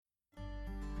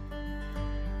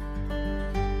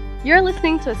You're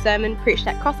listening to a sermon preached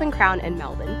at Cross and Crown in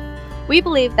Melbourne. We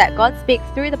believe that God speaks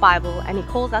through the Bible and He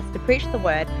calls us to preach the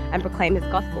Word and proclaim His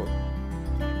gospel.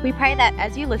 We pray that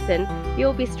as you listen, you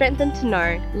will be strengthened to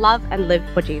know, love and live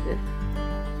for Jesus.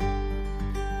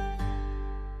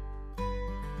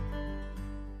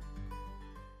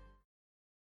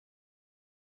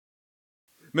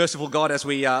 Merciful God, as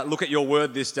we look at your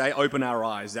word this day, open our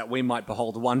eyes that we might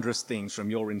behold wondrous things from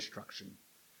your instruction.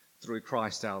 Through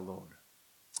Christ our Lord.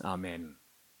 Amen.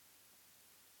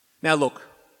 Now look,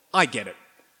 I get it.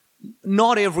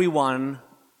 Not everyone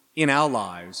in our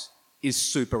lives is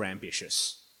super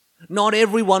ambitious. Not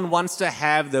everyone wants to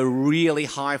have the really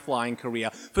high-flying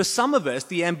career. For some of us,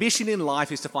 the ambition in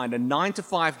life is to find a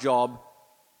 9-to-5 job,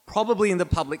 probably in the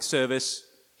public service,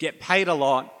 get paid a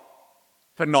lot,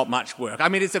 for not much work. I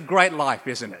mean, it's a great life,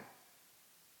 isn't it?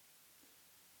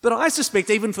 But I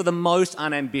suspect even for the most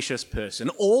unambitious person,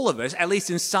 all of us, at least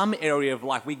in some area of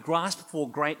life, we grasp for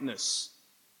greatness.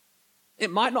 It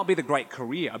might not be the great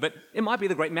career, but it might be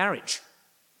the great marriage,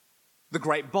 the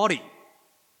great body,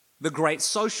 the great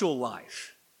social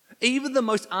life. Even the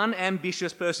most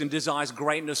unambitious person desires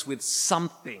greatness with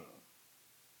something.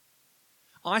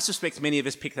 I suspect many of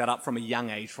us pick that up from a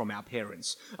young age from our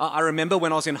parents. I remember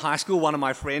when I was in high school, one of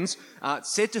my friends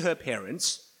said to her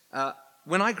parents,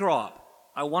 when I grow up,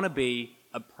 I want to be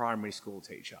a primary school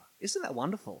teacher. Isn't that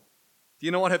wonderful? Do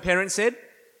you know what her parents said?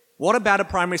 What about a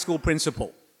primary school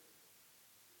principal?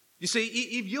 You see,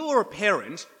 if you're a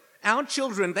parent, our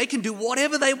children, they can do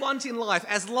whatever they want in life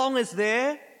as long as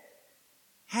they're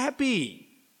happy.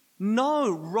 No,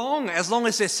 wrong. As long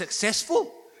as they're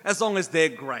successful, as long as they're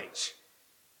great.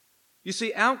 You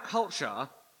see, our culture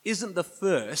isn't the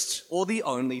first or the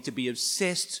only to be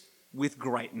obsessed with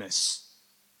greatness.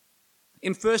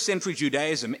 In first century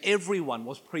Judaism, everyone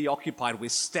was preoccupied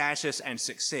with status and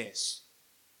success.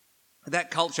 That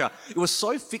culture, it was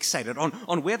so fixated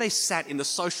on where they sat in the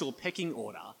social pecking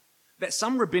order that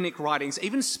some rabbinic writings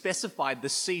even specified the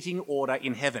seating order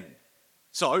in heaven.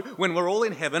 So, when we're all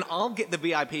in heaven, I'll get the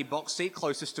VIP box seat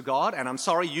closest to God, and I'm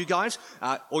sorry, you guys,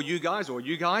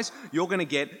 you're going to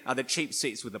get the cheap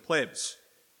seats with the plebs.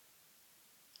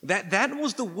 That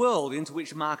was the world into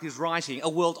which Mark is writing, a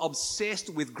world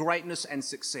obsessed with greatness and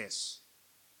success.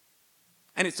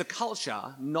 And it's a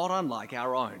culture not unlike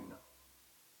our own.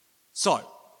 So,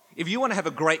 if you want to have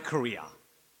a great career,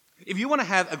 if you want to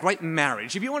have a great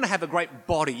marriage, if you want to have a great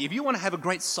body, if you want to have a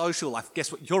great social life,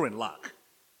 guess what? You're in luck.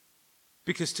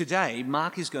 Because today,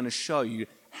 Mark is going to show you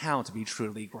how to be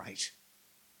truly great.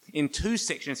 In 2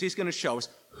 sections, he's going to show us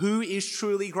who is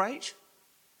truly great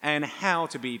and how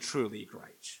to be truly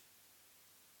great.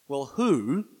 Well,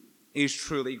 who is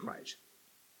truly great?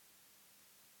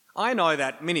 I know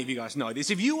that many of you guys know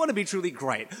this. If you want to be truly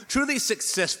great, truly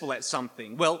successful at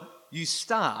something, well, you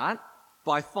start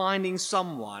by finding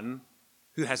someone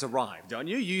who has arrived, don't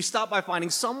you? You start by finding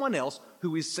someone else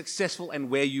who is successful and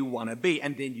where you want to be,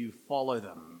 and then you follow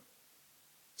them.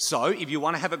 So, if you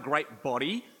want to have a great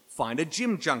body, find a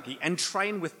gym junkie and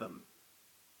train with them.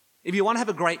 If you want to have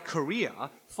a great career,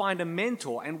 find a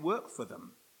mentor and work for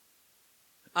them.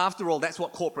 After all, that's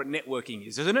what corporate networking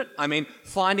is, isn't it? I mean,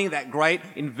 finding that great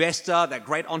investor, that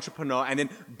great entrepreneur, and then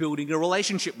building a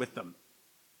relationship with them.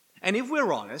 And if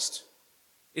we're honest,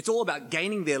 it's all about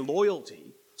gaining their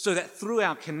loyalty, so that through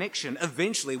our connection,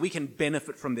 eventually we can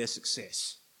benefit from their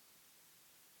success.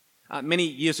 Many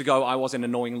years ago, I was an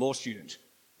annoying law student.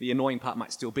 The annoying part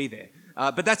might still be there.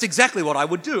 But that's exactly what I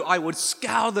would do. I would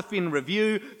scour the Fin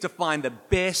Review to find the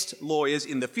best lawyers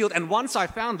in the field. And once I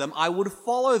found them, I would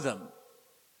follow them.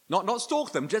 Not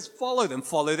stalk them, just follow them,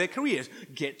 follow their careers,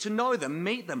 get to know them,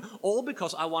 meet them, all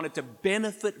because I wanted to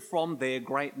benefit from their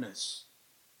greatness.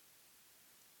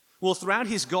 Well, throughout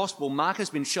his gospel, Mark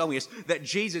has been showing us that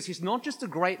Jesus is not just a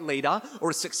great leader or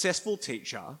a successful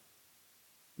teacher.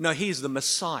 No, he is the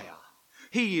Messiah.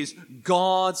 He is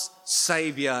God's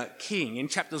Savior King. In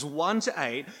chapters 1 to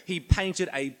 8, he painted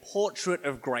a portrait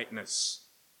of greatness.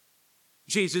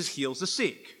 Jesus heals the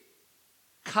sick,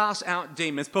 casts out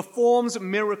demons, performs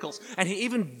miracles, and he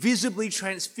even visibly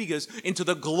transfigures into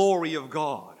the glory of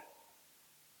God.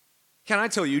 Can I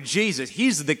tell you, Jesus,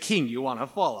 he's the King you want to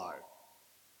follow.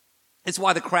 It's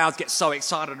why the crowds get so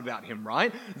excited about him,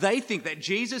 right? They think that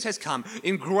Jesus has come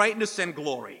in greatness and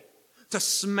glory to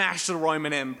smash the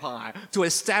Roman Empire, to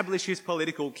establish his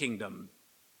political kingdom.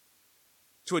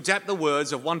 To adapt the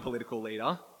words of one political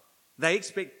leader, they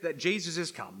expect that Jesus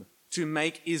has come to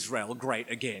make Israel great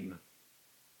again.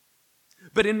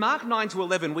 But in Mark 9 to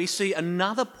 11, we see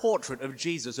another portrait of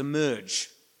Jesus emerge.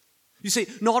 You see,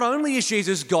 not only is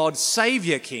Jesus God's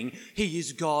Savior King, he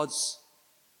is God's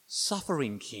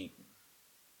suffering King.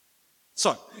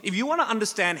 So, if you want to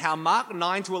understand how Mark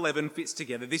 9 to 11 fits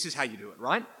together, this is how you do it,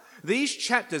 right? These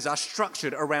chapters are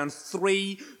structured around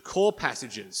 3 core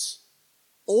passages,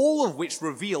 all of which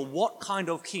reveal what kind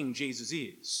of king Jesus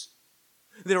is.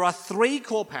 There are 3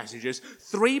 core passages,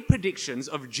 3 predictions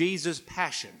of Jesus'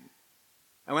 passion.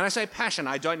 And when I say passion,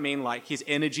 I don't mean like his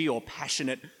energy or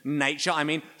passionate nature. I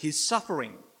mean his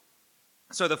suffering.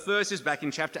 So the first is back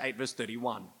in chapter 8, verse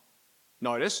 31.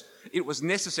 Notice, it was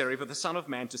necessary for the Son of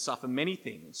Man to suffer many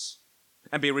things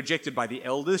and be rejected by the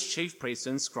elders, chief priests,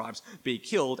 and scribes, be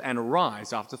killed, and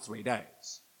rise after 3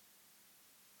 days.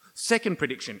 Second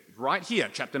prediction, right here,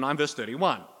 chapter 9, verse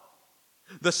 31.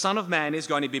 The Son of Man is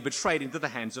going to be betrayed into the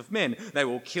hands of men. They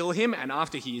will kill him, and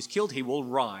after he is killed, he will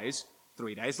rise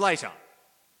 3 days later.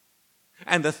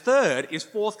 And the third is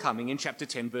forthcoming in chapter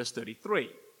 10, verse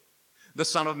 33. The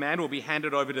Son of Man will be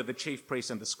handed over to the chief priests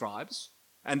and the scribes,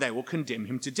 and they will condemn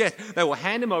him to death. They will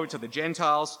hand him over to the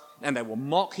Gentiles, and they will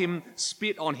mock him,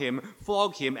 spit on him,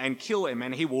 flog him, and kill him,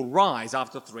 and he will rise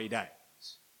after 3 days.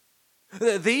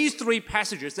 These 3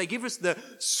 passages, they give us the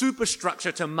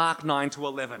superstructure to Mark 9 to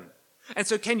 11. And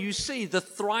so can you see the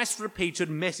thrice repeated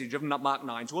message of Mark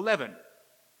 9 to 11?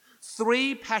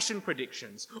 3 passion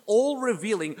predictions, all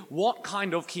revealing what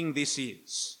kind of king this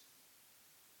is.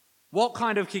 What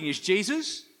kind of king is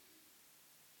Jesus?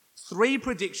 3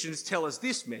 predictions tell us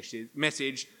this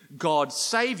message, God's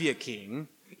Saviour King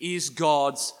is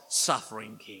God's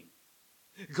suffering king.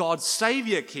 God's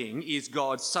Saviour King is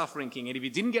God's suffering king. And if you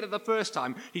didn't get it the first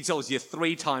time, he tells you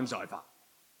 3 times over.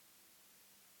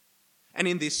 And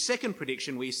in this second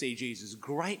prediction, we see Jesus'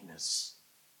 greatness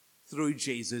through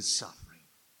Jesus' suffering.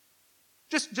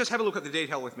 Just have a look at the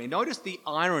detail with me. Notice the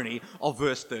irony of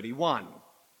verse 31.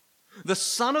 The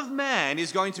Son of Man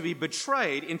is going to be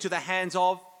betrayed into the hands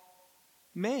of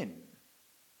men.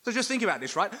 So just think about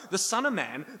this, right? The Son of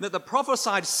Man, that the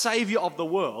prophesied Saviour of the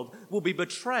world, will be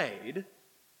betrayed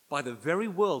by the very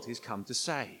world he's come to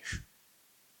save.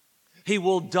 He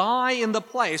will die in the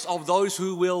place of those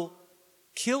who will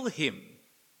kill him.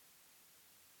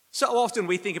 So often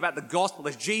we think about the gospel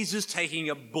as Jesus taking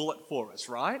a bullet for us,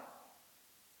 right?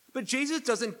 But Jesus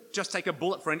doesn't just take a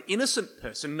bullet for an innocent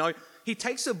person. No, he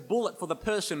takes a bullet for the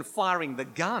person firing the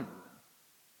gun.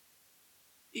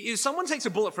 If someone takes a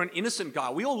bullet for an innocent guy,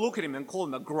 we all look at him and call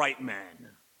him a great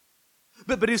man.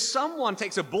 But if someone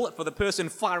takes a bullet for the person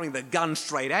firing the gun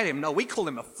straight at him, no, we call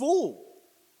him a fool.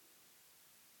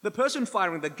 The person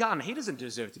firing the gun, he doesn't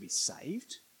deserve to be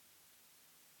saved.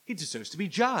 He deserves to be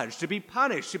judged, to be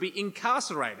punished, to be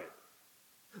incarcerated.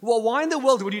 Well, why in the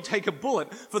world would you take a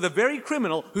bullet for the very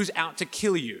criminal who's out to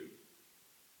kill you?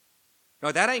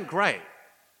 No, that ain't great.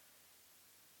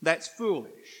 That's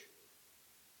foolish.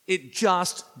 It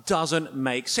just doesn't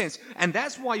make sense. And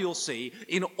that's why you'll see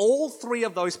in all 3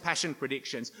 of those passion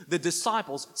predictions, the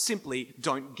disciples simply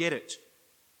don't get it.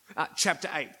 Chapter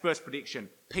 8, first prediction,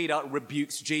 Peter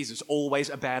rebukes Jesus, always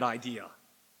a bad idea.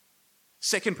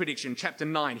 Second prediction, chapter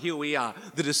 9, here we are.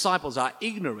 The disciples are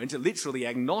ignorant, literally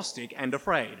agnostic and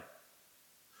afraid.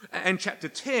 And chapter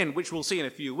 10, which we'll see in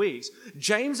a few weeks,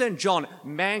 James and John,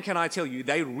 man, can I tell you,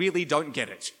 they really don't get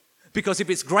it. Because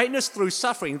if it's greatness through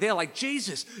suffering, they're like,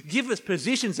 Jesus, give us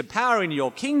positions of power in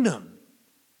your kingdom.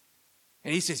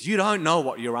 And he says, you don't know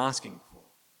what you're asking for.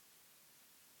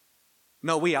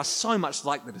 No, we are so much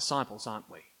like the disciples,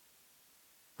 aren't we?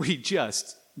 We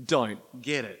just don't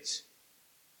get it.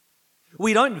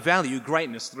 We don't value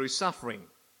greatness through suffering.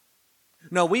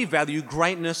 No, we value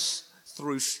greatness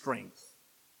through strength.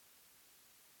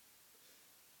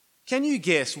 Can you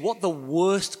guess what the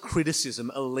worst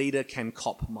criticism a leader can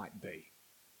cop might be?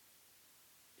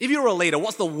 If you're a leader,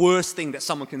 what's the worst thing that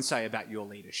someone can say about your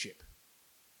leadership?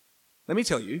 Let me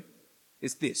tell you,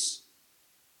 it's this.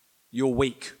 You're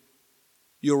weak.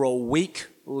 You're a weak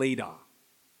leader.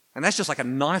 And that's just like a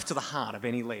knife to the heart of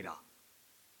any leader.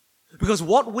 Because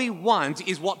what we want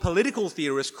is what political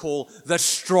theorists call the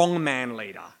strongman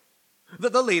leader.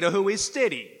 The leader who is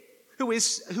steady, who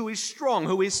is strong,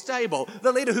 who is stable,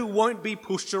 the leader who won't be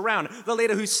pushed around, the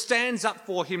leader who stands up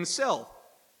for himself.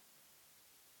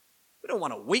 We don't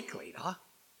want a weak leader.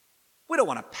 We don't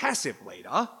want a passive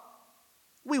leader.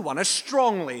 We want a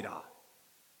strong leader.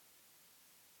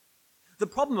 The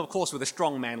problem, of course, with a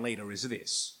strongman leader is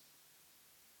this.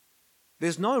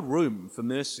 There's no room for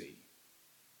mercy.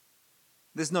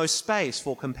 There's no space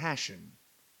for compassion.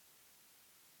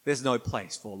 There's no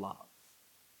place for love.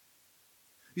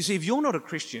 You see, if you're not a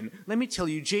Christian, let me tell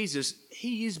you, Jesus,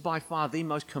 he is by far the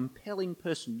most compelling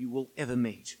person you will ever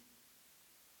meet.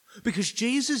 Because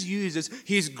Jesus uses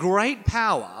his great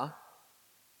power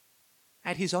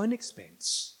at his own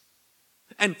expense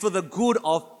and for the good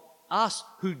of us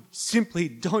who simply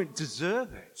don't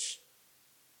deserve it.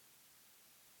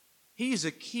 He is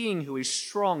a king who is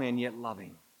strong and yet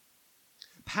loving,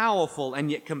 powerful and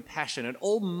yet compassionate,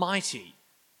 almighty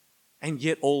and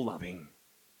yet all-loving.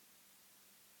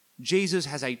 Jesus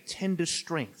has a tender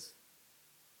strength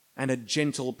and a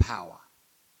gentle power.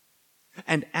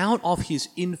 And out of his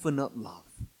infinite love,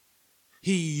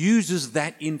 he uses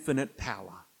that infinite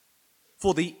power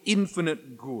for the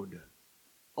infinite good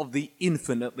of the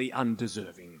infinitely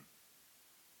undeserving.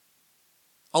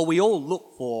 Oh, we all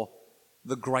look for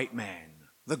the great man,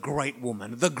 the great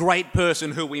woman, the great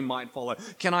person who we might follow.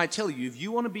 Can I tell you, if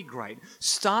you want to be great,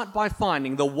 start by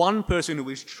finding the one person who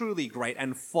is truly great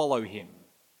and follow him.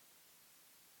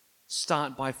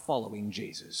 Start by following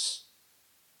Jesus.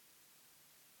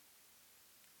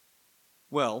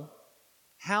 Well,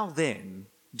 how then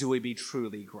do we be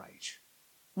truly great?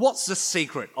 What's the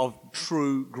secret of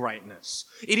true greatness?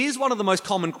 It is one of the most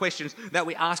common questions that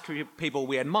we ask people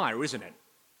we admire, isn't it?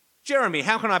 Jeremy,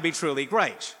 how can I be truly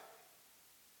great?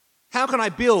 How can I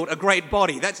build a great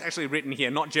body? That's actually written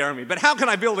here, not Jeremy. But how can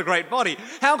I build a great body?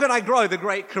 How can I grow the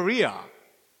great career?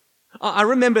 I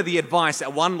remember the advice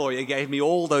that one lawyer gave me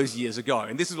all those years ago.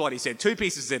 And this is what he said. 2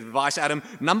 pieces of advice, Adam.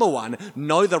 Number 1,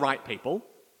 know the right people.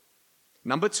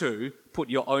 Number 2, put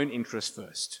your own interests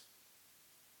first.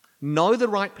 Know the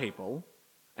right people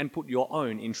and put your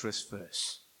own interests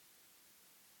first.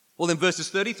 Well, in verses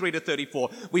 33 to 34,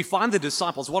 we find the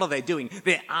disciples, what are they doing?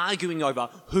 They're arguing over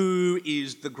who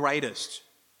is the greatest.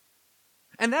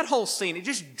 And that whole scene, it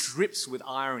just drips with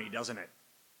irony, doesn't it?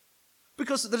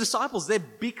 Because the disciples, they're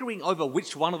bickering over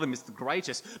which one of them is the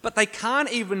greatest, but they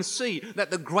can't even see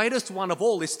that the greatest one of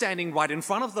all is standing right in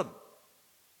front of them,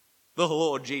 the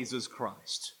Lord Jesus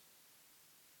Christ.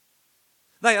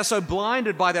 They are so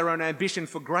blinded by their own ambition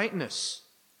for greatness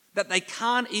that they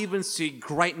can't even see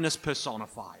greatness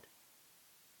personified.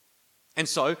 And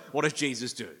so, what does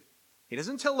Jesus do? He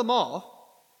doesn't tell them off.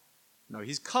 No,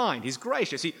 he's kind, he's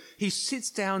gracious. He sits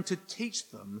down to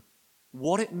teach them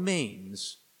what it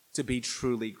means to be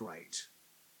truly great.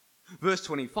 Verse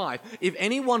 25, if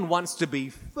anyone wants to be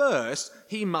first,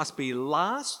 he must be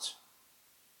last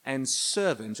and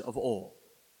servant of all.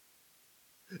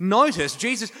 Notice,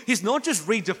 Jesus, he's not just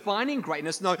redefining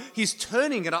greatness, no, he's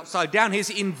turning it upside down. He's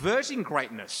inverting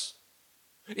greatness.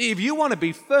 If you want to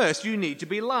be first, you need to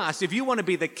be last. If you want to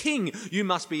be the king, you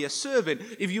must be a servant.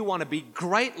 If you want to be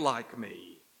great like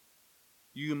me,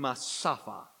 you must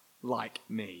suffer like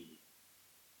me.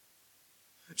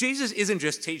 Jesus isn't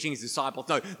just teaching his disciples,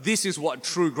 no, this is what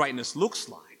true greatness looks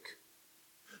like.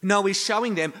 No, he's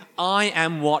showing them, I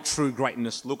am what true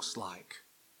greatness looks like.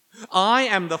 I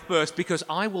am the first because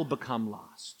I will become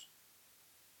last.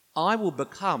 I will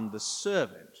become the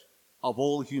servant of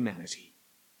all humanity.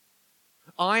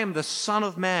 I am the Son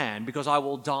of Man because I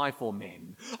will die for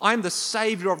men. I am the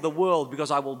Savior of the world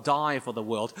because I will die for the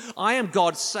world. I am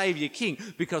God's Savior King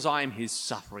because I am his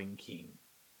suffering King.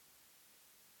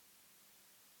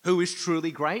 Who is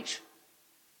truly great?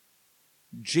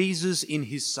 Jesus in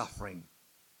his suffering.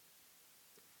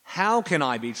 How can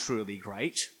I be truly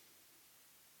great?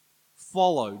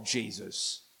 Follow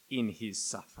Jesus in his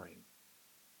suffering.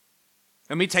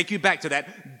 Let me take you back to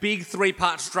that big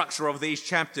 3-part structure of these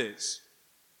chapters.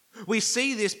 We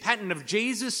see this pattern of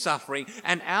Jesus' suffering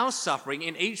and our suffering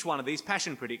in each one of these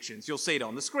passion predictions. You'll see it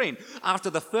on the screen. After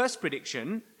the first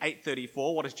prediction,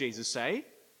 8:34, what does Jesus say?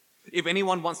 If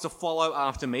anyone wants to follow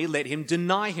after me, let him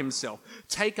deny himself,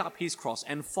 take up his cross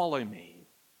and follow me.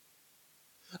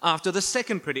 After the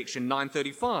second prediction,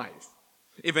 9:35,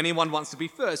 if anyone wants to be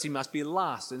first, he must be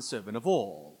last and servant of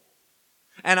all.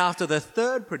 And after the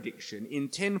third prediction, in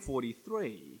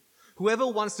 10:43, whoever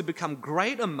wants to become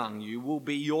great among you will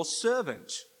be your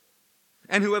servant,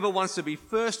 and whoever wants to be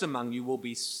first among you will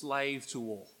be slave to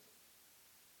all.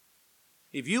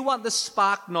 If you want the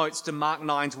spark notes to Mark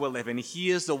 9-11,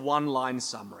 here's the one-line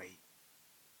summary.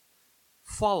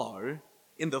 Follow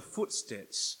in the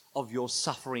footsteps of your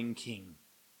suffering King.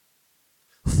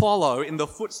 Follow in the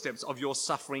footsteps of your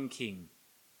suffering King.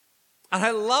 And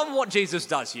I love what Jesus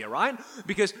does here, right?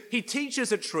 Because he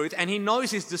teaches a truth and he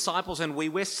knows his disciples and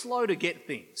we're slow to get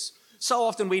things. So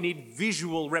often we need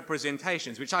visual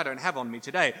representations, which I don't have on me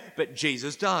today, but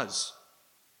Jesus does.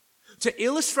 To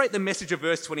illustrate the message of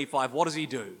verse 25, what does he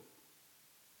do?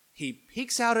 He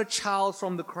picks out a child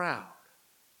from the crowd.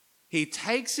 He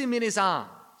takes him in his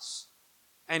arms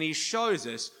and he shows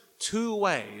us 2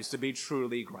 ways to be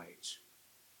truly great.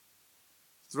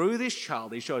 Through this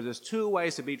child, he shows us 2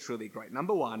 ways to be truly great.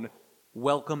 Number 1,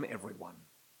 welcome everyone.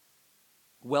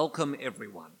 Welcome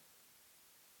everyone.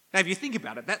 Now, if you think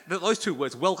about it, those two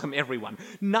words, welcome everyone,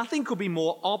 nothing could be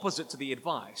more opposite to the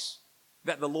advice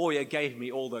that the lawyer gave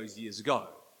me all those years ago.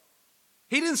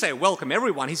 He didn't say welcome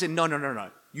everyone. He said, no.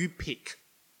 You pick.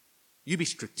 You be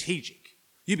strategic.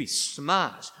 You be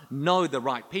smart. Know the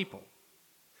right people.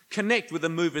 Connect with the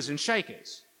movers and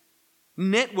shakers.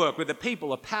 Network with the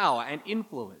people of power and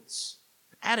influence.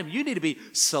 Adam, you need to be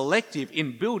selective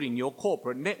in building your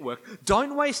corporate network.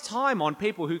 Don't waste time on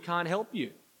people who can't help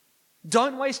you.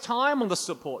 Don't waste time on the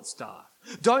support staff.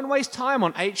 Don't waste time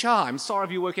on HR. I'm sorry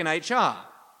if you work in HR.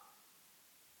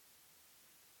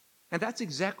 And that's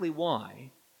exactly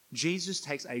why Jesus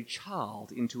takes a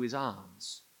child into his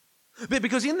arms.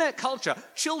 Because in that culture,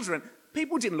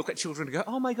 people didn't look at children and go,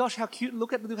 oh my gosh, how cute,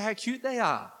 look at how cute they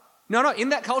are. No, in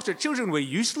that culture, children were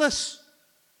useless.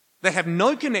 They have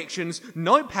no connections,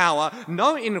 no power,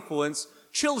 no influence.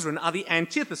 Children are the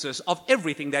antithesis of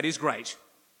everything that is great.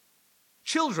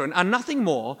 Children are nothing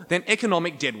more than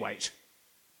economic deadweight.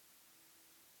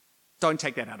 Don't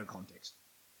take that out of context.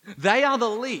 They are the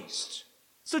least.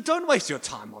 So don't waste your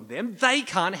time on them. They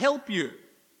can't help you.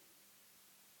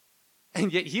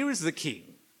 And yet here is the king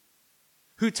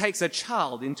who takes a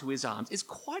child into his arms. It's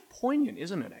quite poignant,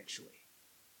 isn't it, actually?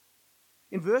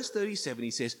 In verse 37,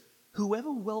 he says,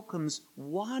 whoever welcomes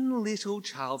one little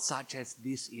child such as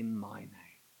this in my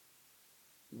name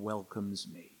welcomes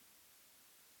me.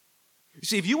 You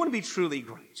see, if you want to be truly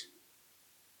great,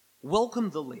 welcome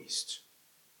the least.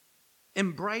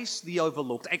 Embrace the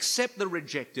overlooked. Accept the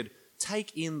rejected.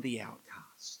 Take in the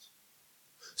outcast.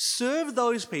 Serve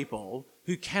those people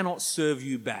who cannot serve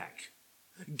you back.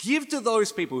 Give to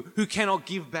those people who cannot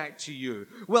give back to you.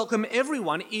 Welcome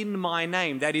everyone in my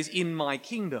name, that is, in my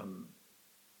kingdom.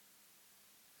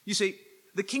 You see,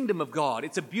 the kingdom of God,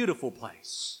 it's a beautiful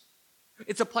place.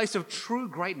 It's a place of true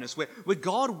greatness where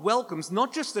God welcomes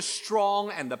not just the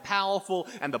strong and the powerful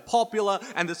and the popular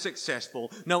and the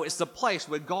successful. No, it's the place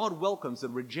where God welcomes the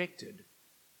rejected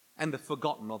and the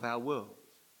forgotten of our world.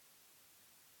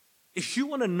 If you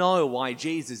want to know why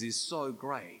Jesus is so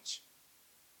great,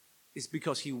 it's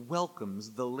because he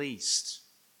welcomes the least.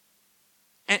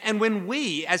 And when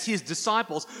we, as his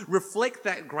disciples, reflect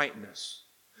that greatness,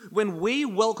 when we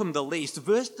welcome the least,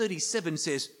 verse 37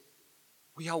 says,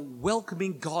 we are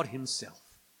welcoming God himself.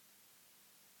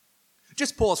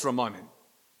 Just pause for a moment.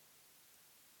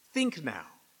 Think now.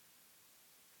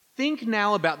 Think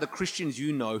now about the Christians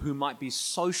you know who might be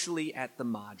socially at the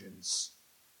margins.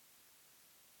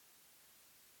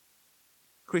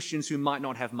 Christians who might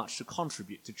not have much to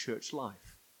contribute to church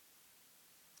life.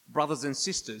 Brothers and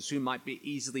sisters who might be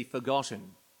easily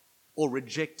forgotten or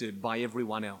rejected by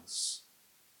everyone else.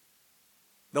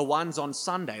 The ones on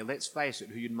Sunday, let's face it,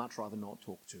 who you'd much rather not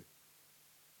talk to.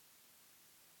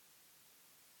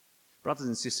 Brothers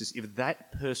and sisters, if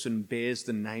that person bears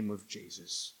the name of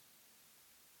Jesus,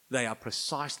 they are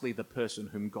precisely the person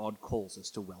whom God calls us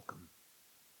to welcome.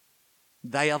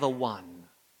 They are the one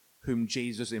whom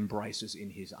Jesus embraces in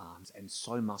his arms, and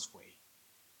so must we.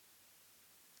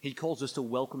 He calls us to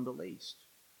welcome the least.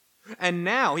 And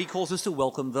now he calls us to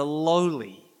welcome the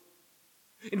lowly.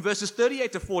 In verses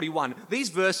 38 to 41, these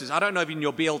verses, I don't know if in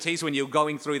your BLTs when you're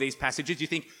going through these passages, you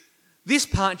think, this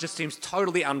part just seems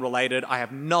totally unrelated. I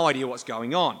have no idea what's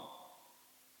going on.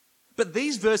 But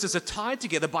these verses are tied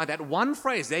together by that one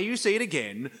phrase. There you see it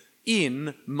again,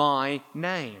 in my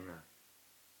name.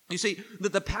 You see,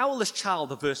 that the powerless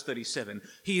child of verse 37,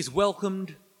 he is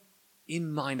welcomed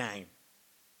in my name.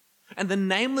 And the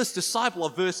nameless disciple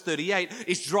of verse 38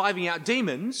 is driving out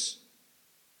demons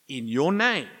in your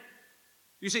name.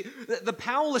 You see, the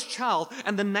powerless child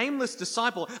and the nameless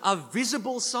disciple are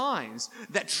visible signs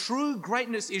that true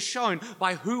greatness is shown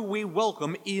by who we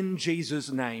welcome in Jesus'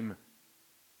 name.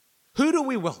 Who do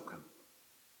we welcome?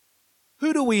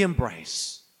 Who do we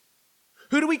embrace?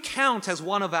 Who do we count as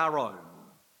one of our own?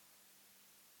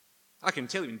 I can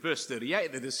tell you in verse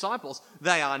 38, the disciples,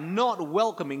 they are not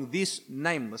welcoming this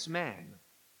nameless man.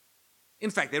 In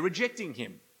fact, they're rejecting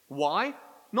him. Why?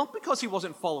 Not because he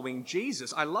wasn't following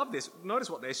Jesus. I love this. Notice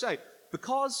what they say.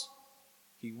 Because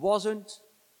he wasn't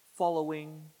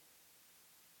following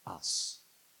us.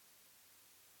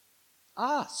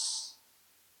 Us.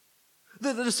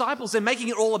 The disciples, they're making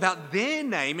it all about their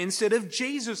name instead of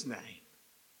Jesus' name.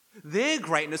 Their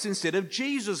greatness instead of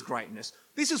Jesus' greatness.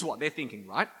 This is what they're thinking,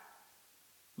 right?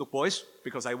 Look, boys,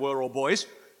 because they were all boys,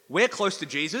 we're close to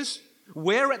Jesus.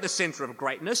 We're at the center of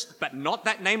greatness, but not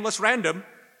that nameless random.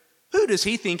 Who does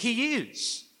he think he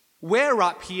is? We're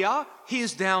up here,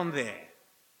 he's down there.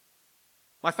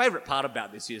 My favorite part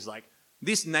about this is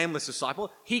This nameless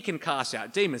disciple, he can cast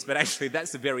out demons, but actually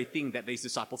that's the very thing that these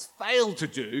disciples failed to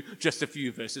do just a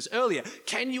few verses earlier.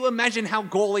 Can you imagine how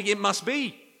galling it must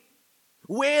be?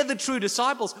 We're the true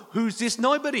disciples. Who's this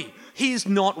nobody? He is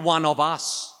not one of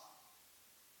us.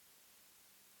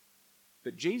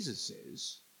 But Jesus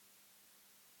says,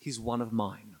 he's one of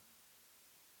mine.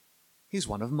 He's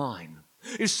one of mine.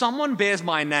 If someone bears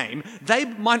my name, they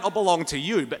might not belong to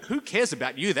you, but who cares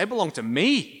about you? They belong to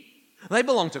me. They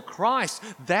belong to Christ.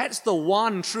 That's the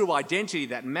one true identity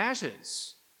that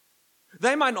matters.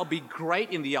 They might not be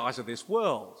great in the eyes of this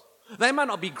world. They might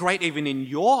not be great even in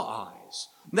your eyes.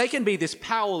 They can be this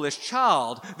powerless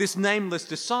child, this nameless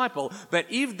disciple, but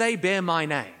if they bear my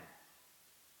name,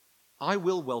 I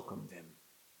will welcome them.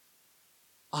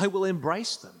 I will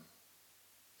embrace them.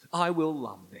 I will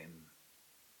love them.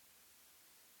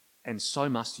 And so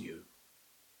must you.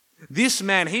 This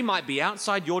man, he might be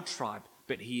outside your tribe,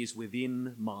 but he is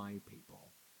within my people.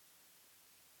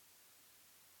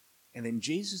 And then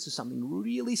Jesus does something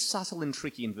really subtle and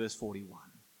tricky in verse 41.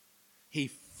 He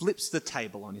flips the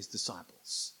table on his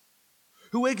disciples.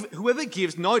 Whoever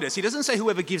gives, notice, he doesn't say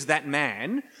whoever gives that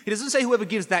man, he doesn't say whoever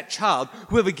gives that child,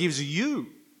 whoever gives you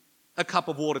a cup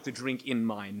of water to drink in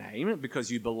my name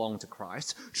because you belong to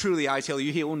Christ, truly I tell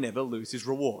you, he will never lose his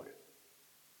reward.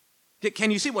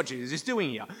 Can you see what Jesus is doing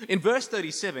here? In verse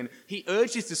 37, he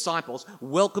urged his disciples,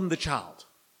 welcome the child.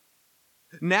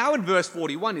 Now in verse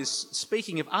 41 is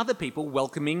speaking of other people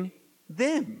welcoming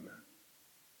them.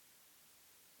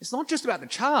 It's not just about the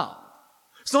child.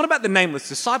 It's not about the nameless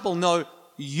disciple. No,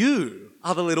 you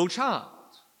are the little child.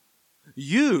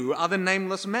 You are the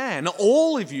nameless man.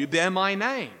 All of you bear my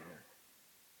name.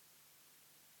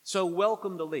 So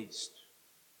welcome the least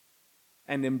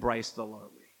and embrace the lowly.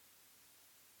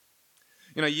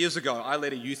 You know, years ago, I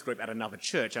led a youth group at another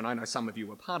church, and I know some of you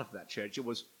were part of that church. It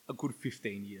was a good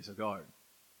 15 years ago.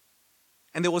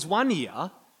 And there was one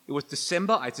year, it was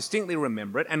December, I distinctly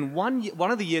remember it, and one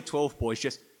of the year 12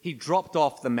 boys he dropped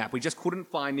off the map. We just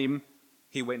couldn't find him.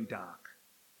 He went dark.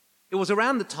 It was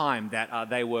around the time that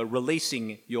they were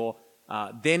releasing your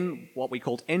then what we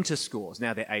called enter scores,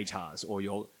 now they're ATARs, or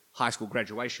your high school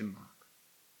graduation mark.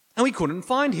 And we couldn't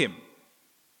find him.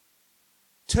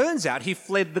 Turns out he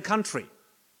fled the country.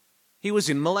 He was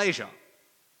in Malaysia.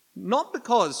 Not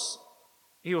because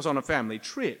he was on a family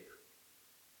trip,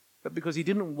 but because he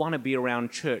didn't want to be around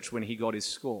church when he got his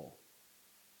score.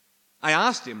 I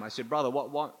asked him, I said, brother,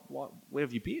 where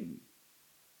have you been?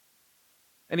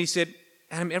 And he said,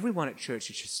 Adam, everyone at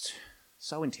church is just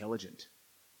so intelligent,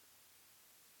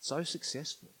 so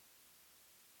successful.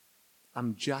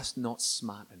 I'm just not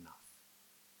smart enough.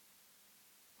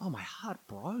 Oh, my heart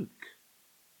broke.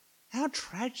 How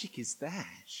tragic is that?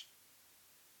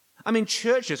 I mean,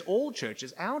 churches, all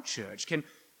churches, our church can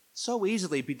so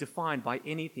easily be defined by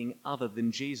anything other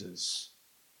than Jesus.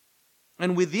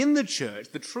 And within the church,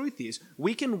 the truth is,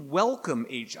 we can welcome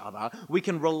each other, we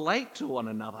can relate to one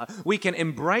another, we can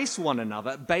embrace one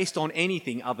another based on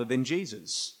anything other than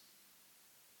Jesus.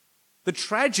 The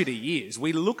tragedy is,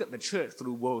 we look at the church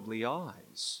through worldly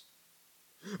eyes.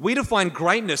 We define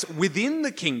greatness within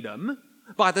the kingdom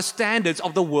by the standards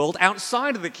of the world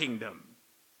outside of the kingdom.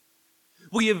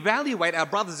 We evaluate our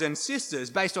brothers and sisters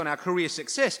based on our career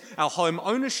success, our home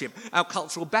ownership, our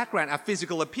cultural background, our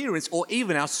physical appearance, or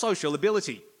even our social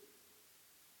ability.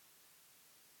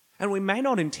 And we may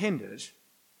not intend it,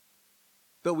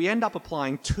 but we end up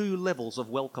applying two levels of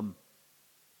welcome.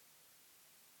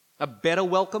 A better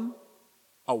welcome,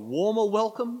 a warmer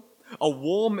welcome, a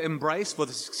warm embrace for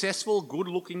the successful,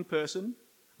 good-looking person,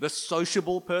 the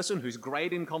sociable person who's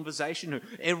great in conversation, who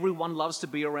everyone loves to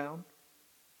be around.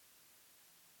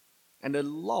 And a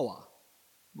lower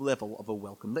level of a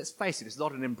welcome. Let's face it, it's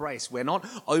not an embrace. We're not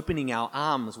opening our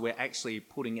arms, we're actually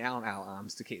putting out our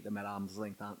arms to keep them at arm's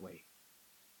length, aren't we?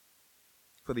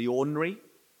 For the ordinary,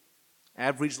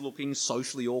 average-looking,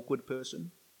 socially awkward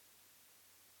person,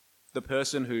 the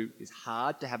person who is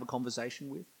hard to have a conversation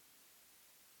with,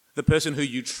 the person who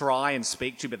you try and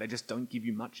speak to but they just don't give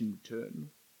you much in return.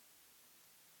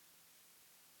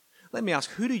 Let me ask,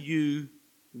 who do you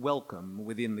welcome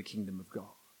within the kingdom of God?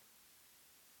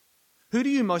 Who do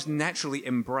you most naturally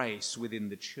embrace within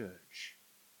the church?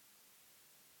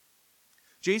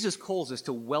 Jesus calls us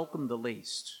to welcome the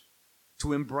least,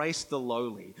 to embrace the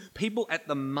lowly, people at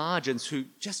the margins who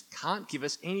just can't give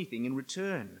us anything in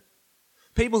return,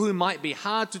 people who might be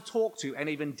hard to talk to and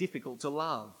even difficult to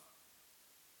love.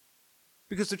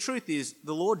 Because the truth is,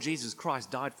 the Lord Jesus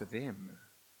Christ died for them.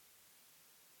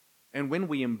 And when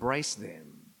we embrace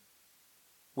them,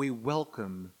 we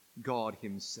welcome God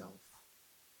Himself.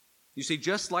 You see,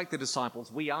 just like the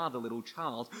disciples, we are the little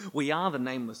child. We are the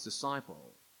nameless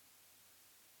disciple.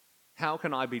 How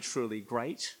can I be truly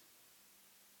great?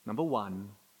 Number one,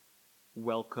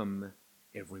 welcome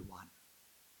everyone.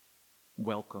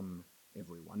 Welcome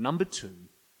everyone. Number two,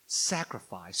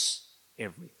 sacrifice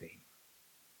everything.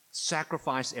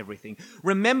 Sacrifice everything.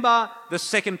 Remember the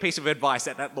second piece of advice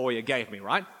that lawyer gave me,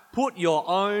 right? Put your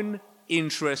own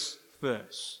interests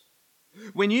first.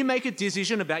 When you make a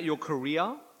decision about your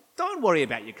career, don't worry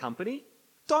about your company.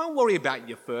 Don't worry about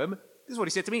your firm. This is what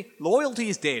he said to me. Loyalty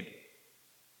is dead.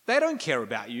 They don't care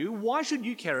about you. Why should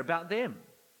you care about them?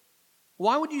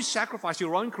 Why would you sacrifice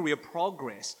your own career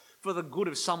progress for the good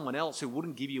of someone else who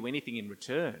wouldn't give you anything in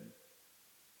return?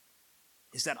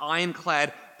 It's that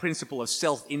ironclad principle of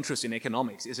self-interest in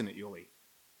economics, isn't it, Yuli?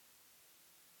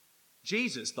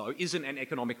 Jesus, though, isn't an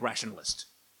economic rationalist.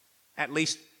 At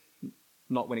least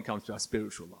not when it comes to our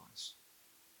spiritual lives.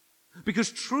 Because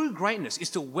true greatness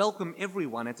is to welcome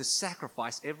everyone and to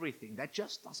sacrifice everything. That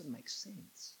just doesn't make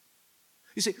sense.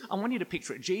 You see, I want you to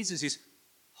picture it. Jesus is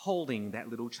holding that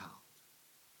little child.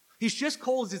 He's just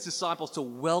called his disciples to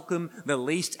welcome the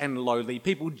least and lowly,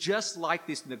 people just like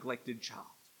this neglected child.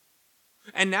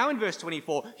 And now in verse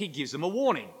 24, he gives them a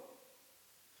warning.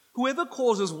 Whoever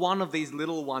causes one of these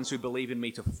little ones who believe in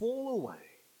me to fall away,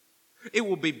 it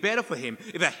would be better for him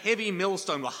if a heavy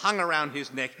millstone were hung around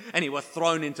his neck and he were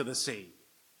thrown into the sea.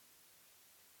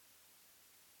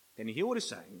 Can you hear what he's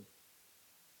saying?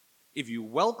 If you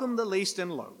welcome the least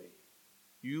and lowly,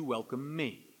 you welcome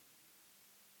me.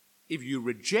 If you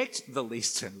reject the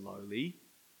least and lowly,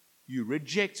 you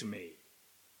reject me.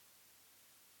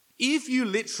 If you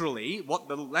literally, what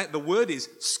the word is,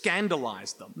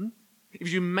 scandalize them,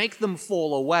 if you make them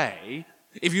fall away,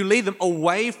 if you lead them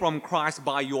away from Christ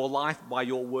by your life, by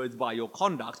your words, by your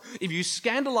conduct, if you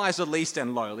scandalize the least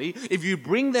and lowly, if you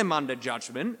bring them under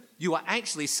judgment, you are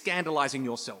actually scandalizing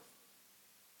yourself.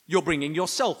 You're bringing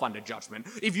yourself under judgment.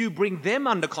 If you bring them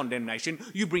under condemnation,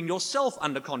 you bring yourself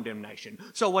under condemnation.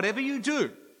 So whatever you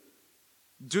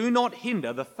do not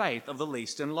hinder the faith of the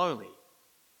least and lowly.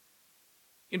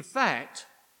 In fact,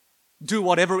 do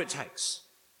whatever it takes.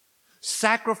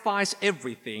 Sacrifice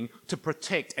everything to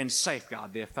protect and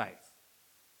safeguard their faith.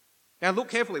 Now look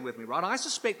carefully with me, right? I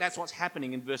suspect that's what's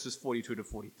happening in verses 42 to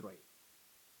 43.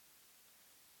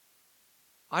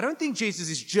 I don't think Jesus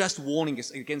is just warning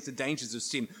us against the dangers of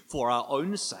sin for our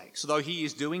own sakes, though he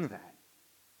is doing that.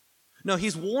 No,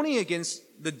 he's warning against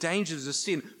the dangers of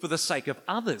sin for the sake of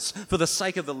others, for the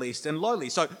sake of the least and lowly.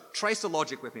 So trace the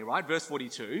logic with me, right? Verse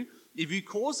 42, if you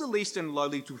cause the least and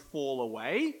lowly to fall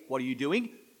away, what are you doing?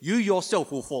 You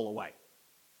yourself will fall away.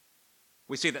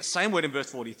 We see that same word in verse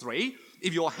 43.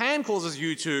 If your hand causes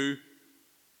you to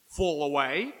fall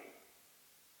away,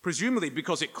 presumably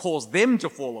because it caused them to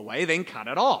fall away, then cut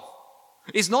it off.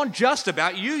 It's not just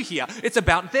about you here, it's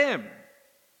about them.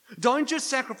 Don't just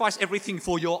sacrifice everything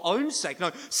for your own sake.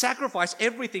 No, sacrifice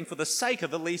everything for the sake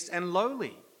of the least and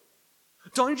lowly.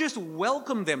 Don't just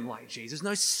welcome them like Jesus.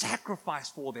 No, sacrifice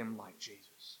for them like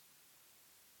Jesus.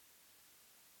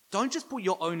 Don't just put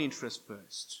your own interest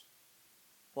first,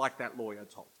 like that lawyer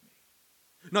told me.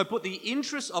 No, put the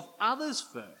interests of others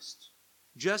first,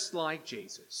 just like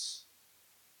Jesus.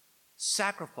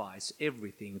 Sacrifice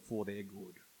everything for their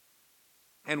good.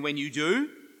 And when you do,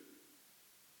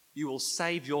 you will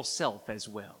save yourself as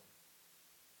well.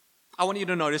 I want you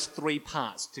to notice three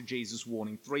parts to Jesus'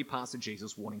 warning.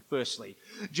 Firstly,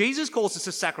 Jesus calls us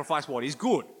to sacrifice what is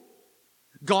good.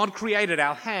 God created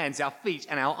our hands, our feet,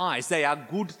 and our eyes. They are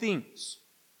good things.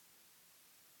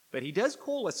 But he does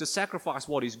call us to sacrifice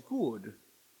what is good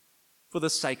for the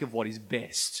sake of what is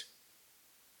best.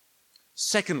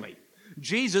 Secondly,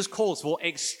 Jesus calls for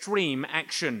extreme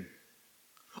action.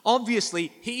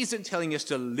 Obviously, he isn't telling us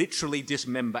to literally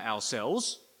dismember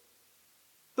ourselves,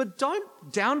 but don't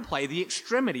downplay the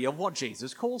extremity of what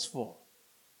Jesus calls for.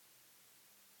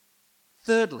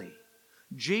 Thirdly,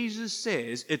 Jesus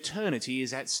says eternity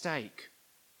is at stake.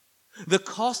 The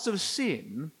cost of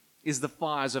sin is the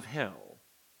fires of hell.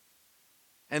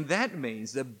 And that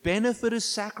means the benefit of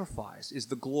sacrifice is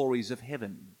the glories of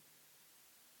heaven.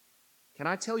 Can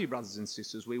I tell you, brothers and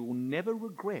sisters, we will never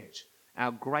regret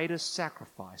our greatest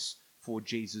sacrifice for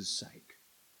Jesus' sake.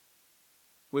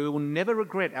 We will never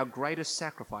regret our greatest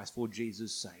sacrifice for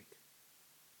Jesus' sake.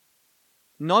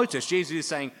 Notice, Jesus is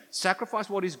saying, sacrifice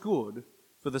what is good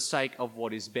for the sake of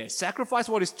what is best. Sacrifice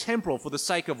what is temporal for the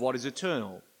sake of what is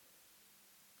eternal.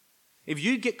 If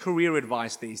you get career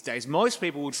advice these days, most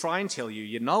people will try and tell you,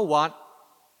 you know what?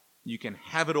 You can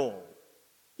have it all.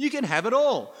 You can have it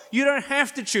all. You don't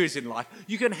have to choose in life.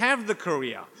 You can have the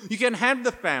career. You can have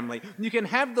the family. You can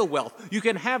have the wealth. You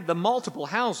can have the multiple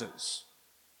houses.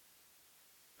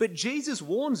 But Jesus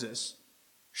warns us,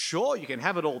 sure, you can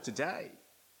have it all today,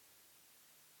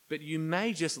 but you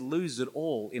may just lose it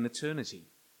all in eternity.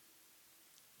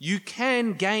 You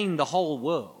can gain the whole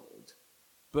world,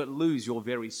 but lose your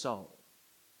very soul.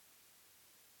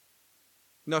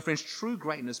 No, friends, true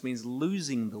greatness means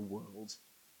losing the world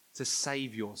to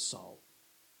save your soul.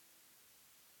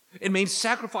 It means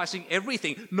sacrificing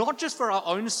everything, not just for our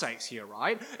own sakes here,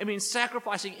 right? It means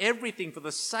sacrificing everything for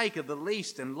the sake of the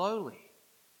least and lowly.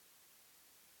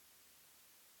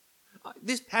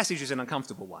 This passage is an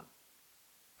uncomfortable one,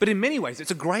 but in many ways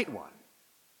it's a great one,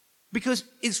 because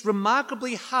it's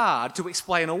remarkably hard to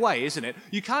explain away, isn't it?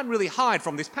 You can't really hide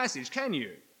from this passage, can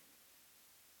you?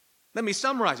 Let me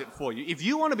summarize it for you. If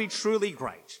you want to be truly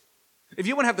great, if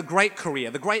you want to have the great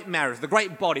career, the great marriage, the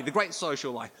great body, the great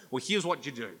social life, well, here's what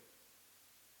you do.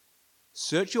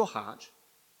 Search your heart.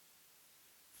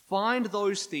 Find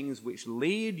those things which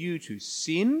lead you to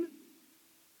sin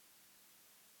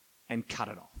and cut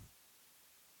it off.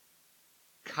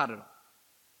 Cut it off.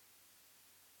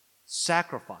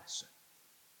 Sacrifice it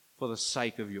for the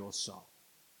sake of your soul.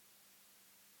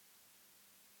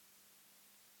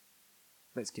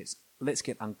 Let's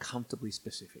get uncomfortably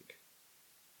specific.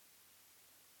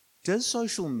 Does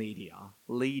social media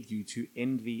lead you to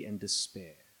envy and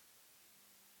despair?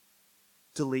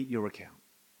 Delete your account.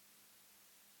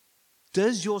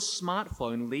 Does your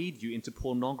smartphone lead you into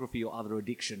pornography or other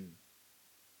addiction?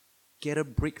 Get a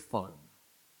brick phone.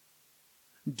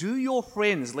 Do your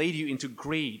friends lead you into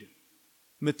greed,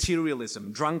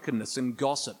 materialism, drunkenness, and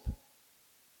gossip?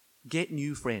 Get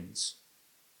new friends.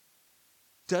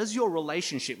 Does your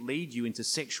relationship lead you into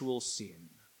sexual sin?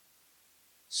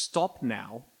 Stop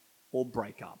now or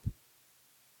break up.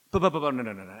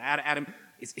 No, Adam,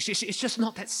 it's just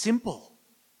not that simple.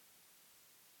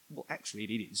 Well, actually,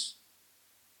 it is.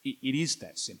 It is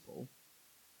that simple.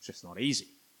 It's just not easy.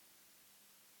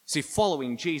 See,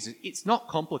 following Jesus, it's not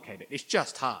complicated. It's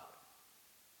just hard.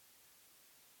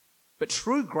 But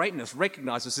true greatness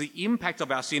recognizes the impact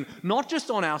of our sin, not just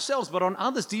on ourselves, but on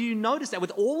others. Do you notice that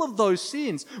with all of those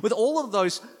sins, with all of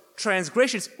those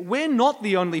transgressions, we're not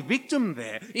the only victim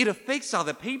there. It affects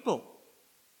other people.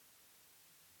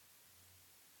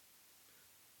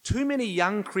 Too many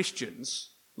young Christians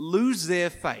lose their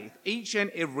faith each and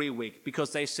every week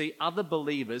because they see other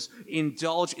believers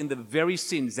indulge in the very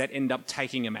sins that end up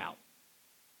taking them out.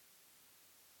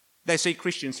 They see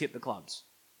Christians hit the clubs,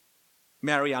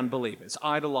 marry unbelievers,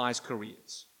 idolize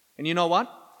careers. And you know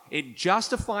what? It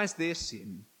justifies their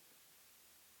sin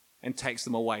and takes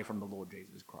them away from the Lord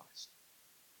Jesus Christ.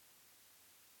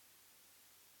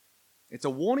 It's a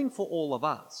warning for all of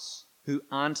us who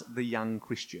aren't the young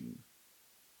Christian,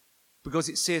 because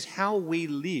it says how we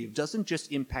live doesn't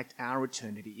just impact our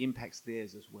eternity, it impacts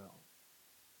theirs as well.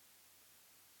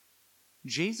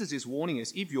 Jesus is warning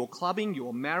us, if you're clubbing,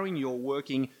 you're marrying, you're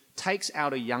working, takes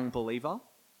out a young believer,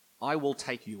 I will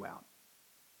take you out.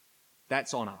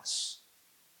 That's on us.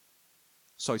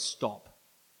 So stop.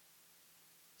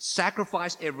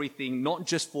 Sacrifice everything, not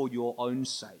just for your own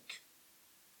sake,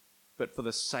 but for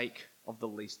the sake of the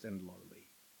least and lowly.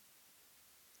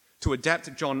 To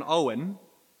adapt John Owen,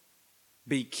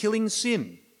 be killing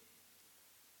sin,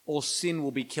 or sin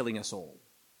will be killing us all.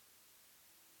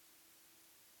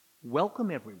 Welcome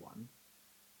everyone,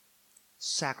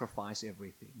 sacrifice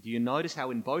everything. Do you notice how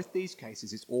in both these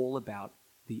cases it's all about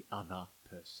the other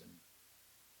person?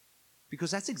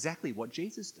 Because that's exactly what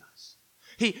Jesus does.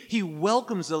 He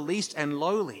welcomes the least and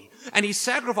lowly, and he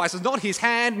sacrifices not his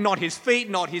hand, not his feet,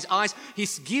 not his eyes. He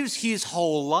gives his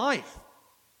whole life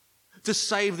to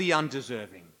save the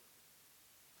undeserving.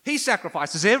 He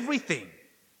sacrifices everything.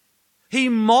 He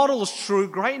models true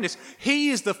greatness. He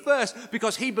is the first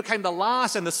because he became the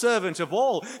last and the servant of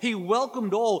all. He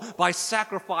welcomed all by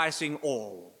sacrificing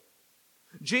all.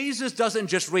 Jesus doesn't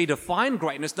just redefine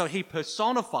greatness, no, he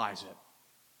personifies it.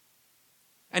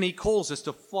 And he calls us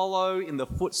to follow in the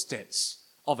footsteps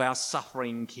of our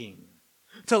suffering King,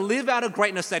 to live out a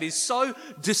greatness that is so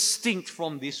distinct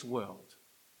from this world.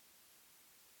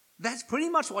 That's pretty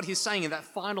much what he's saying in that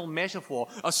final metaphor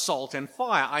of salt and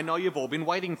fire. I know you've all been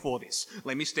waiting for this.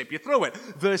 Let me step you through it.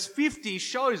 Verse 50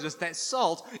 shows us that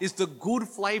salt is the good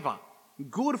flavor,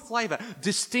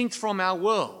 distinct from our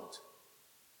world.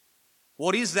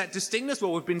 What is that distinctness?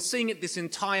 Well, we've been seeing it this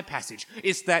entire passage.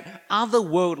 It's that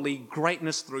otherworldly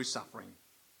greatness through suffering.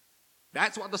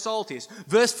 That's what the salt is.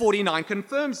 Verse 49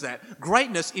 confirms that.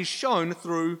 Greatness is shown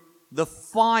through the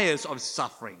fires of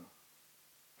suffering.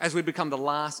 as we become the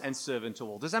last and servant of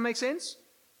all. Does that make sense?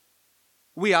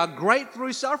 We are great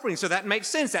through suffering, so that makes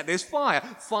sense that there's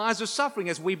fires of suffering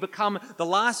as we become the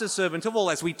last and servant of all,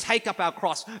 as we take up our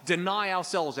cross, deny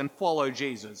ourselves and follow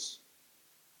Jesus.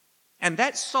 And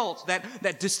that salt,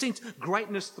 that distinct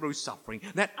greatness through suffering,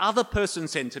 that other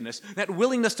person-centeredness, that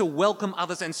willingness to welcome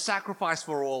others and sacrifice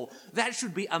for all, that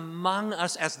should be among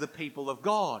us as the people of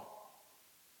God.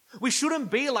 We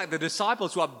shouldn't be like the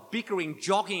disciples who are bickering,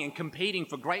 jockeying, and competing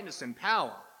for greatness and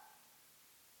power.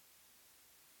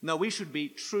 No, we should be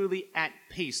truly at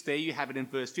peace. There you have it in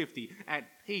verse 50, at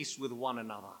peace with one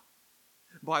another,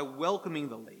 by welcoming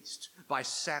the least, by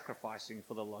sacrificing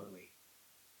for the lowly.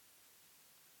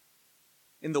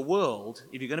 In the world,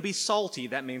 if you're going to be salty,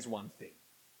 that means one thing.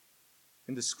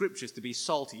 In the scriptures, to be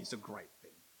salty is a great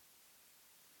thing.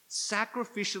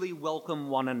 Sacrificially welcome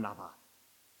one another,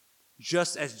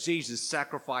 just as Jesus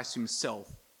sacrificed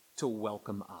himself to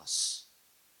welcome us.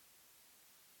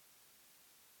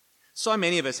 So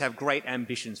many of us have great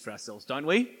ambitions for ourselves, don't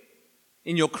we?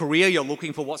 In your career, you're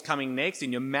looking for what's coming next.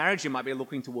 In your marriage, you might be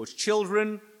looking towards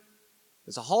children.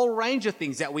 There's a whole range of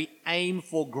things that we aim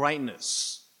for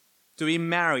greatness. To be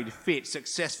married, fit,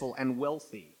 successful, and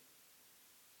wealthy.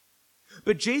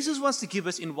 But Jesus wants to give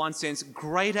us, in one sense,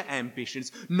 greater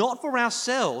ambitions, not for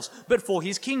ourselves, but for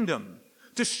his kingdom.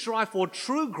 To strive for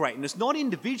true greatness, not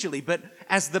individually, but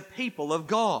as the people of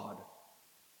God.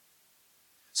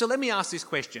 So let me ask this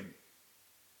question.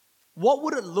 What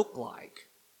would it look like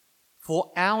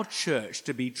for our church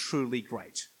to be truly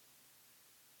great?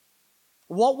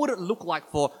 What would it look like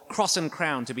for Cross and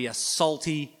Crown to be a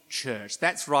salty church?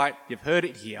 That's right, you've heard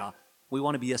it here. We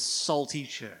want to be a salty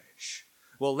church.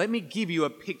 Well, let me give you a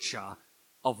picture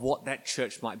of what that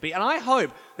church might be. And I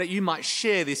hope that you might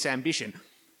share this ambition.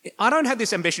 I don't have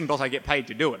this ambition because I get paid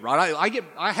to do it, right?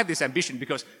 I have this ambition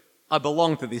because I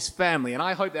belong to this family. And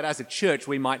I hope that as a church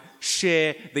we might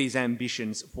share these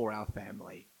ambitions for our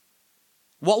family.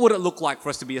 What would it look like for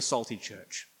us to be a salty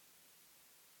church?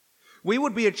 We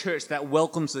would be a church that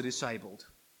welcomes the disabled,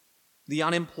 the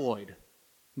unemployed,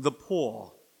 the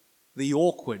poor, the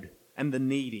awkward, and the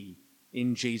needy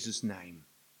in Jesus' name.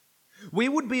 We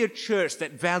would be a church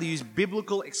that values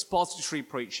biblical expository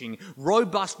preaching,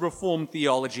 robust Reformed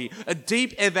theology, a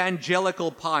deep evangelical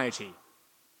piety,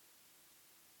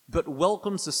 but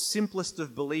welcomes the simplest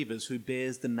of believers who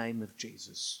bears the name of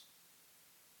Jesus.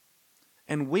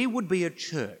 And we would be a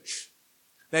church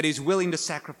that is willing to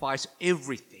sacrifice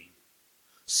everything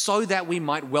so that we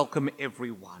might welcome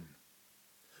everyone.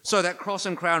 So that Cross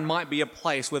and Crown might be a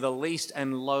place where the least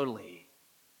and lowly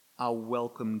are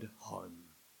welcomed home.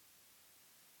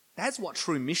 That's what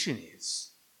true mission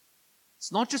is.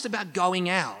 It's not just about going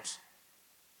out.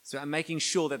 It's about making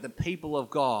sure that the people of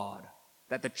God,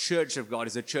 that the church of God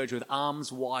is a church with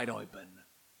arms wide open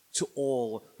to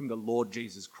all whom the Lord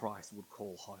Jesus Christ would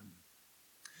call home.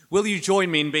 Will you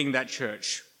join me in being that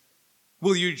church?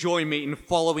 Will you join me in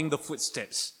following the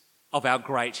footsteps of our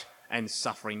great and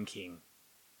suffering King?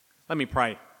 Let me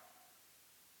pray.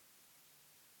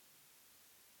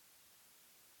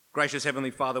 Gracious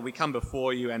Heavenly Father, we come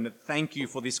before you and thank you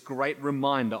for this great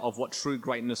reminder of what true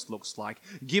greatness looks like.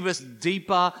 Give us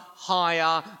deeper,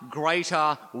 higher,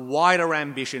 greater, wider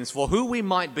ambitions for who we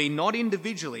might be, not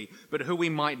individually, but who we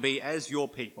might be as your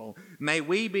people. May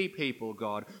we be people,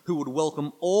 God, who would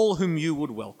welcome all whom you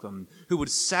would welcome, who would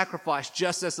sacrifice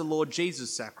just as the Lord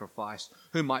Jesus sacrificed,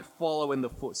 who might follow in the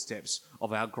footsteps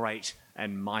of our great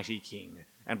and mighty King.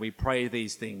 And we pray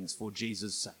these things for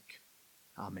Jesus' sake.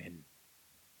 Amen.